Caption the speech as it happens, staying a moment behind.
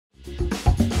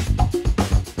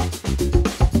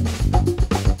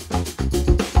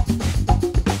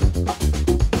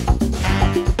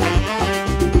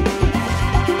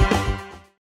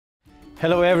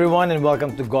Hello everyone and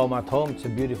welcome to Goma at Home. It's a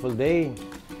beautiful day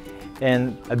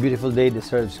and a beautiful day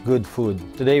deserves good food.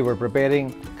 Today we're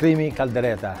preparing creamy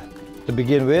caldereta. To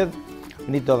begin with,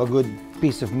 we need to have a good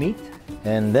piece of meat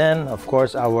and then of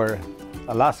course our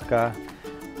Alaska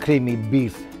creamy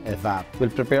beef evap.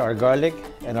 We'll prepare our garlic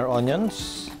and our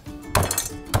onions.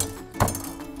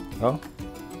 Oh,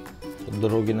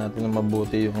 durugin natin ng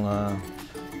mabuti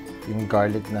yung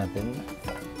garlic natin.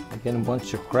 Again, once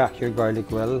you crack your garlic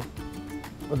well,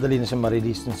 madali na siya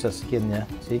ma-release dun sa skin niya.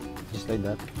 See? Just like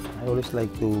that. I always like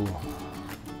to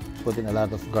put in a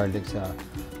lot of garlic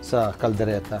sa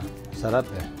caldereta. Sarap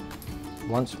eh.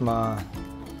 Once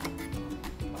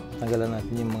tanggalan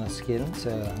natin yung mga skin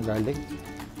sa garlic,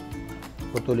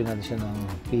 putulin natin siya ng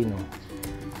pino.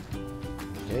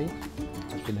 Okay?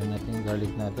 Putulin natin yung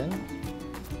garlic natin.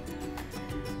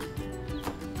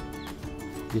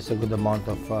 Just a good amount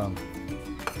of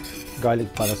garlic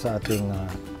para sa ating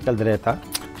caldereta.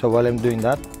 So while I'm doing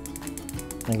that,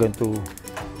 I'm going to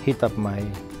heat up my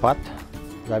pot.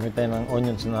 Gamit tayo ng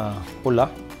onions na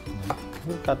pula.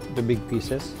 We'll cut the big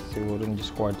pieces. Siguro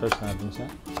just quarters natin siya.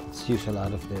 Let's use a lot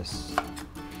of this.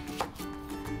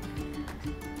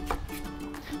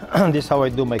 This is how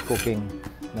I do my cooking.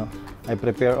 No? I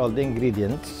prepare all the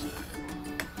ingredients.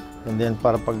 And then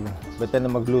para pag bete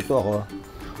na magluto ako,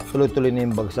 tuloy-tuloy na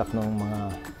yung bagsak ng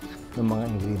mga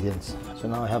ingredients. So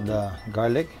now I have the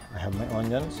garlic, I have my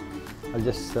onions. I'll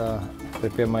just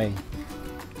prepare my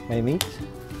meat.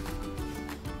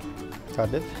 Cut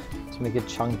it. Let's make it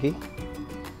chunky.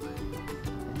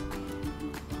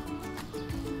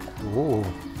 Ooh.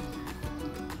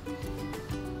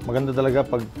 Maganda talaga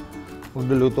pag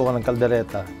magluluto ka ng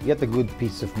caldereta, get a good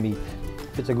piece of meat.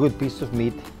 If it's a good piece of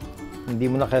meat, hindi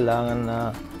mo na kailangan na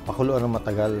pakuluan ng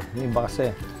matagal. Yung iba kasi,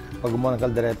 pag gumawa ng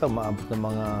caldereta, umaabot ng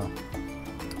mga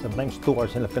sometimes 2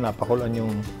 hours nila pinapakuluan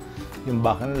yung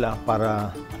baka nila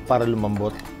para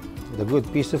lumambot. The good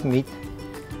piece of meat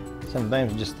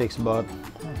sometimes just takes about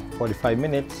 45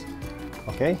 minutes.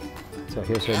 Okay? So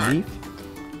here's our beef.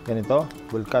 Ganito.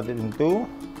 We'll cut it into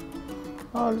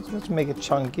let's make it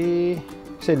chunky.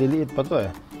 Kasi liliit pa to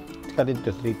eh. Let's cut it into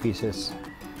 3 pieces.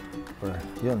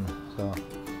 Yun. So,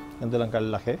 ganito lang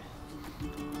kalaki.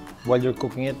 While you're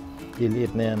cooking it,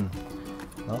 liliit na yan.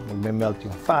 No? Magme-melt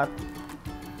yung fat.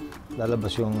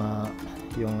 Lalabas yung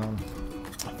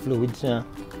fluids niya.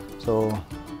 So,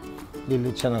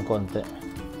 liliit siya ng konti.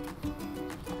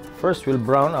 First, we'll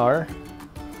brown our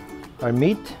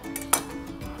meat.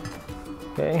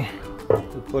 Okay.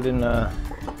 We'll put in a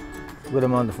good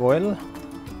amount of oil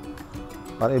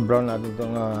para i-brown natin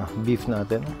itong beef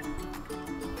natin.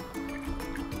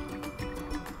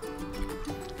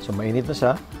 So, mainit na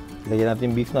siya. Lagyan natin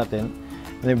yung beef natin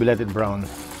and then we let it brown.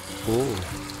 Oh,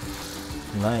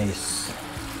 nice.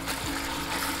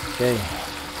 Okay.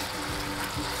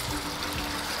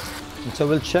 And so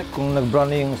we'll check kung nag-brown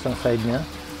na yung isang side niya.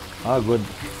 Good.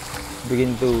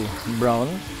 Begin to brown.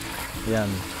 Yan.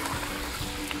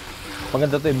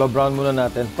 Maganda ito, iba-brown muna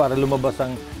natin para lumabas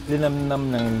ang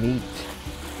linamnam ng meat.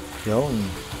 Yun.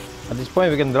 At this point,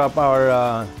 we can drop our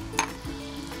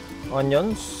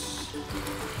onions.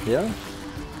 Yeah.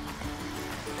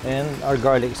 And our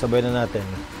garlic, sabay na natin.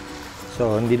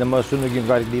 So, hindi na masunog yung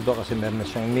garlic dito kasi meron na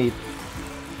siyang meat.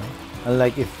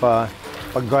 Unlike if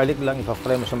pag garlic lang,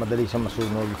 ipa-fry mo siya, madali siya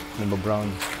masunog, brown.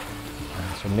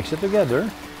 So, mix it together.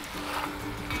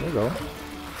 There you go.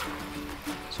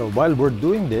 So, while we're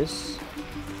doing this,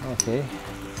 okay,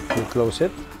 we'll close it.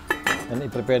 And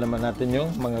i-prepare naman natin yung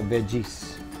mga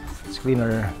veggies. Let's clean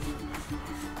our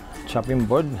chopping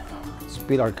board. Let's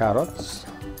peel our carrots.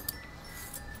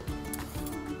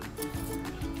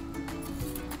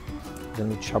 Then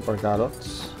we chop our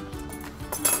carrots.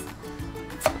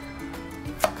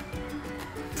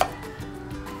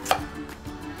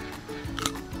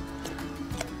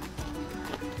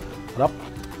 Up.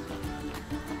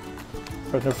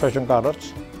 Fresh yung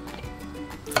carrots.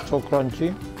 So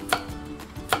crunchy.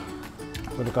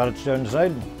 Put the carrots there on the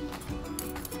side.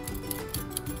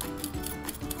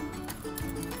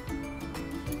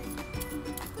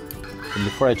 And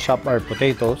before I chop our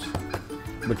potatoes,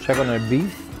 we'll check on our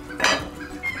beef.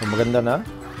 Maganda na.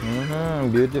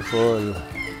 Beautiful.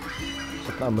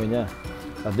 Sa amoy niya.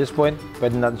 At this point,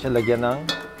 pwede natin siya lagyan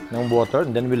ng water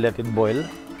and then we'll let it boil.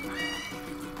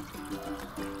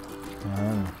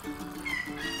 Ayan.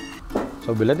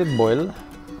 So we let it boil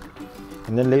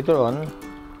and then later on,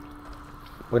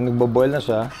 pag nagbo-boil na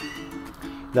siya,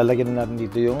 lalagyan na natin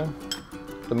dito yung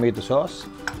tomato sauce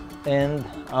and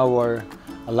our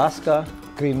Alaska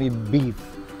creamy beef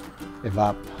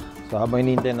evap. So habang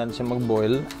hinihintay natin siya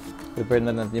mag-boil, prepare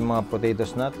na natin yung mga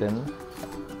potatoes natin.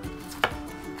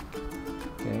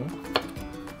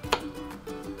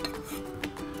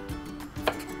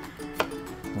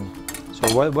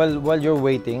 while you're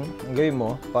waiting, ang gawin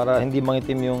mo, para hindi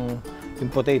mangitim yung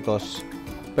potatoes,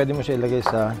 pwede mo siya ilagay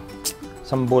sa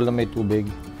isang bowl na may tubig.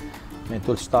 It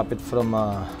will stop it from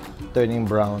turning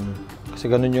brown.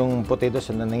 Kasi ganun yung potatoes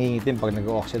na nangingitim pag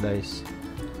nag-oxidize.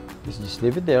 Just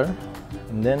leave it there.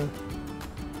 And then,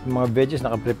 yung mga veggies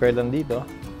naka-prepare lang dito.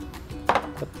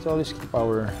 But let's always keep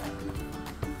our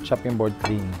chopping board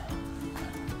clean.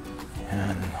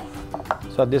 Ayan.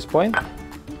 So at this point,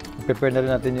 prepare na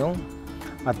rin natin yung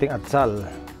ating atsal.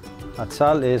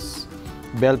 Atsal is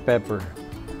bell pepper.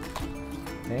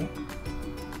 Okay?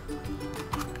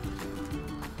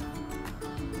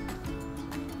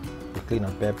 We'll clean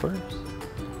our peppers.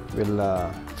 We'll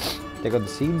take out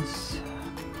the seeds.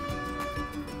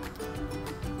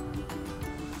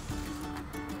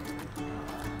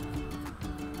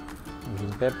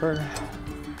 Green pepper.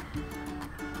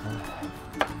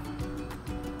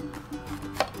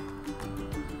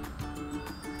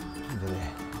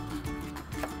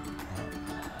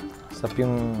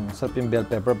 Sarap yung bell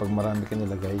pepper pag marami ka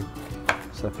nilagay.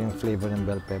 Sarap yung flavor ng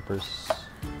bell peppers.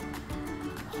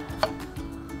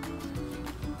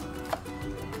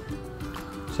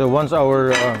 So once our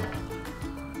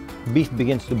beef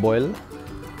begins to boil,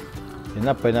 yun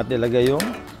na, pwede natin ilagay yung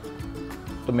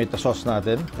tomato sauce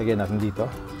natin. Lagyan natin dito.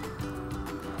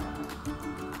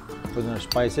 Put in our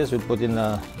spices. We'll put in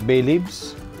bay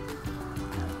leaves.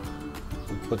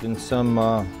 We'll put in some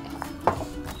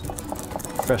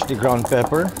freshly ground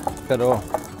pepper, pero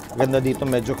ganda dito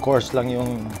medyo coarse lang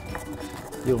yung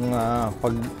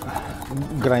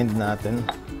pag-grind natin.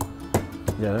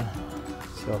 Yeah.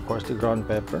 So coarsely ground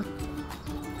pepper.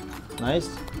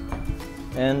 Nice.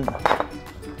 And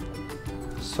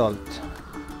salt.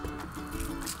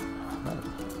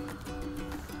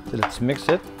 So let's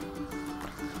mix it.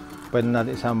 Pwede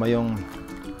natin isama yung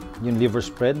liver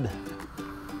spread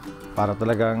para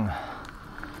talagang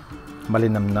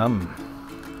malinamnam.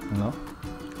 No?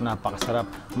 Napakasarap.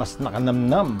 Mas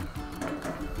nakanamnam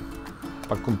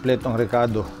pag kumpleto ang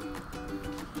recado.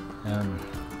 Ayan.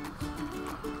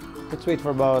 Let's wait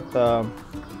for about 30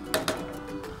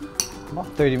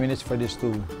 minutes for this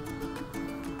to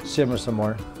simmer some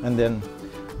more. And then,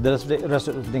 the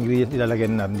rest of the ingredients ilalagay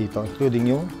natin dito,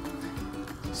 including yung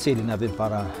sili natin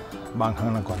para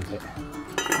maanghang ng konti.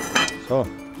 So,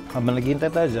 habang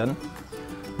naghihintay tayo dyan,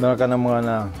 meron ka ng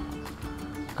mga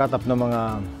cut up na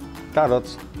mga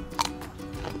carrots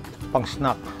pang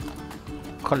snack.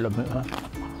 Kalami, ha?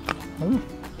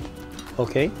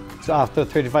 Okay, so after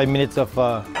 35 minutes of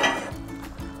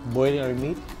boiling our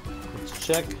meat, let's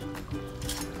check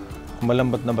kung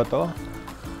malambot na ba to.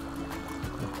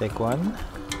 Let's take one.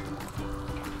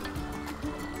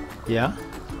 Yeah,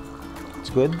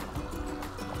 it's good.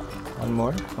 One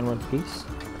more piece.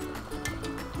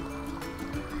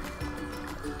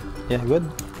 Yeah, good.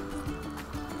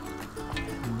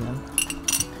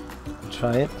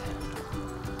 Try it.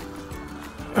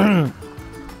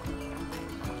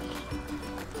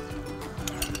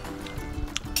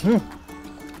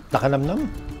 Nakanamnam.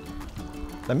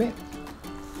 Lami.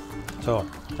 So,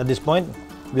 at this point,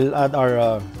 we'll add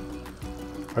our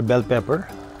bell pepper.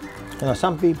 You know,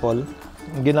 some people,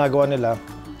 ginagawa nila,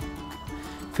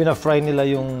 fina-fry nila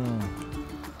yung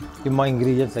mga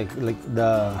ingredients like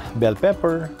the bell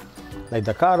pepper, like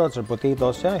the carrots or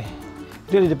potatoes. Yeah, it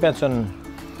really depends on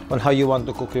how you want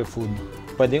to cook your food.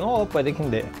 Pwedeng oo, pwedeng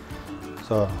hindi.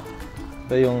 So,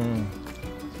 ito yung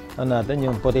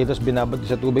yung potatoes binabad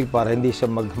sa tubig para hindi siya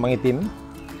mangitim,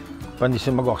 para hindi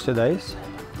siya mag-oxidize.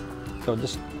 So,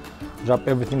 just drop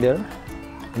everything there.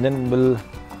 And then, we'll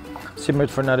simmer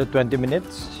it for another 20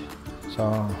 minutes. So,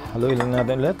 haluin lang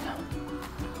natin ulit.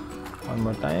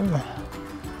 One more time.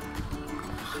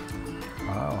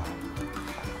 Wow.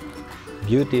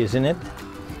 Beauty, isn't it?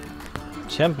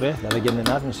 Siyempre, lalagyan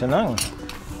na natin siya ng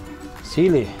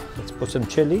sili. Let's put some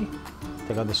chili.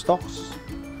 Take out the stalks.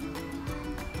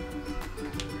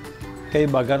 Kayo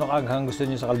ba, gano'ng anghang gusto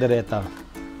niyo sa caldereta?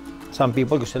 Some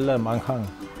people gusto nila maanghang.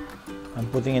 I'm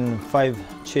putting in 5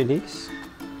 chilies.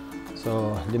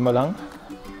 So, 5 lang.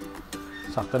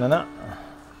 Sakto na.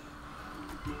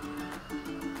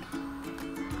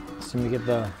 So, make it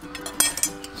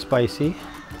spicy.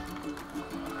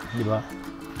 Diba?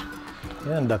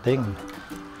 Yan, dating.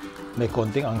 May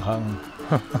konting anghang.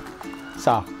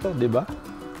 Sakto, di ba?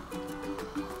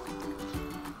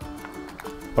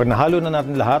 Pag nahalo na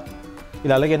natin lahat,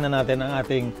 ilalagyan na natin ang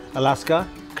ating Alaska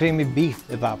creamy beef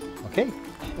evap. Okay?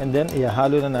 And then,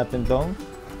 ihalo na natin tong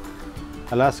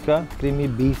Alaska creamy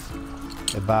beef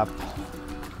evap.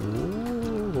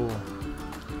 Ooh.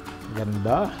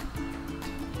 Ganda.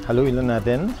 Haluin lang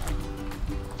natin.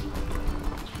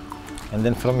 And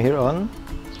then from here on,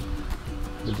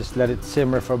 We'll just let it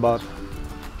simmer for about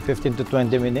 15 to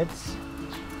 20 minutes.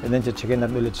 And then chicken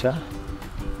natin ulit siya.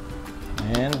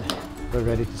 And we're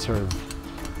ready to serve.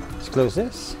 Let's close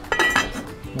this.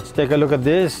 Let's take a look at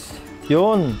this.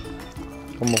 Yun!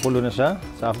 Kumukulo na siya.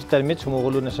 So after 10 minutes,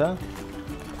 kumukulo na siya.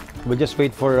 We'll just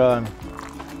wait for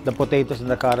the potatoes and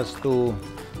the carrots to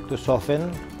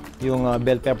soften. Yung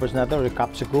bell peppers natin or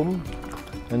capsicum.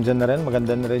 Nandiyan na rin.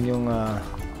 Maganda na rin yung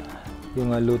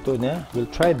luto niya. We'll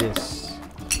try this.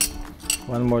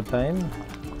 One more time.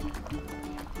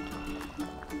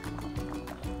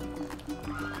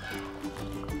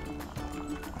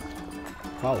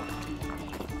 Wow.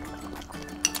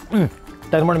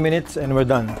 10 more minutes and we're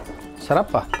done. Sarap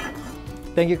pa.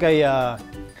 Thank you kay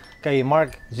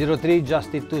Mark 03,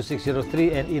 Justy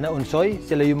 2603 and Ina Unsoy.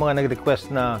 Sila yung mga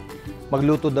nag-request na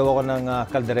magluto daw ako ng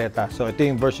caldereta. So ito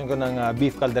yung version ko ng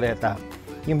beef caldereta.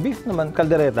 Yung beef naman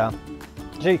caldereta,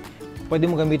 kasi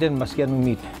pwede mo gamitin maski anong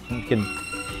meat. You can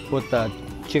put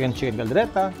chicken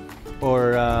caldereta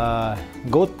or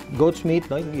goat's meat,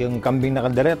 no? Yung kambing na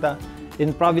caldereta.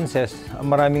 In provinces,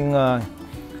 maraming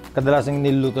kadalasang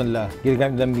niluluto nila,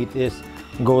 ginagamit ng meat is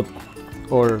goat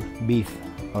or beef.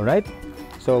 Alright?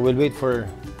 So we'll wait for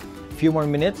a few more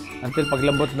minutes until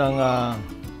paglambot ng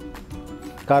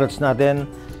carrots natin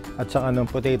at saka ng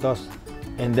potatoes,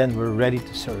 and then we're ready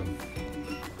to serve.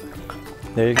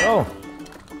 There you go.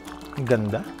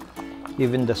 Ganda.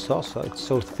 Even the sauce, oh, it's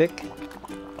so thick.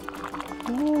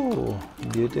 Ooh,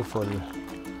 beautiful.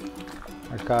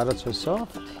 Our carrots are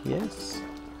soft. Yes.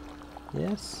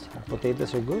 Yes. Our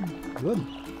potatoes are good. Good.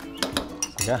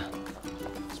 Sige.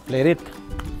 Let's plate it.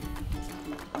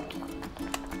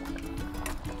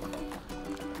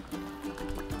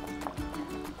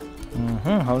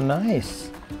 How nice.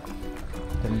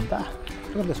 Ganda.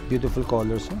 Look at those beautiful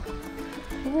colors. Huh?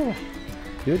 Oh,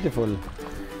 beautiful.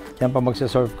 Yan pa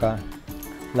magsaserve ka,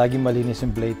 laging malinis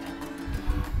yung plate.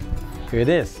 Here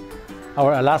it is.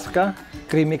 Our Alaska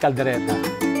creamy caldereta.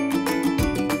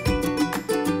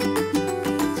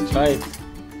 Let's try it.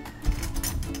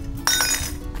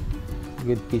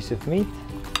 Good piece of meat.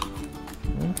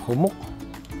 Humok.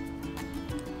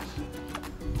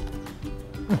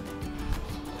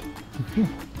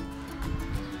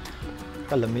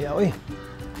 Kalamiya, oy.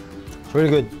 It's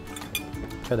really good.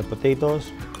 Try the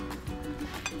potatoes,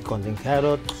 konting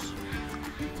carrots,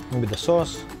 with the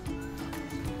sauce.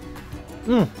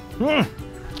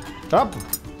 Sarap!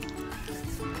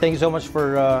 Thank you so much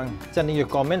for sending your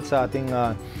comments sa ating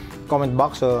comment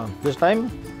box. So this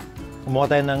time, kumuha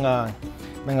tayo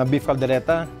ng beef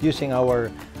caldereta using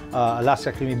our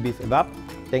Alaska creamy beef evap.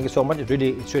 Thank you so much. It's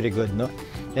really good, no?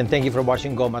 And thank you for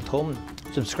watching Goma at Home.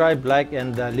 Subscribe, like,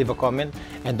 and leave a comment.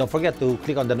 And don't forget to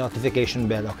click on the notification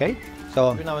bell, okay?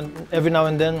 So every now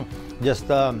and then, just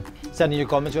send in your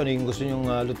comments kung ano yung gusto nyong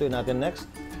lutuin natin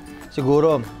next.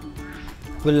 Siguro,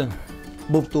 we'll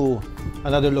move to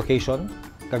another location.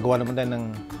 Gagawa naman tayo ng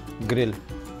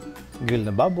grill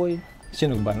na baboy,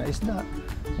 sinugba na isda.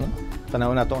 No?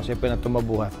 Tanawan natin kung siyempre na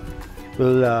tumabuhat.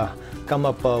 We'll come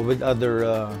up with other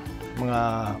mga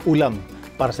ulam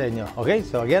para sa inyo. Okay?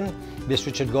 So again, this is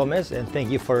Richard Gomez and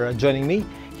thank you for joining me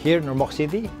here in Ormoc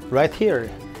City, right here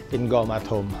in Goma at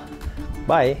Home.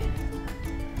 Bye!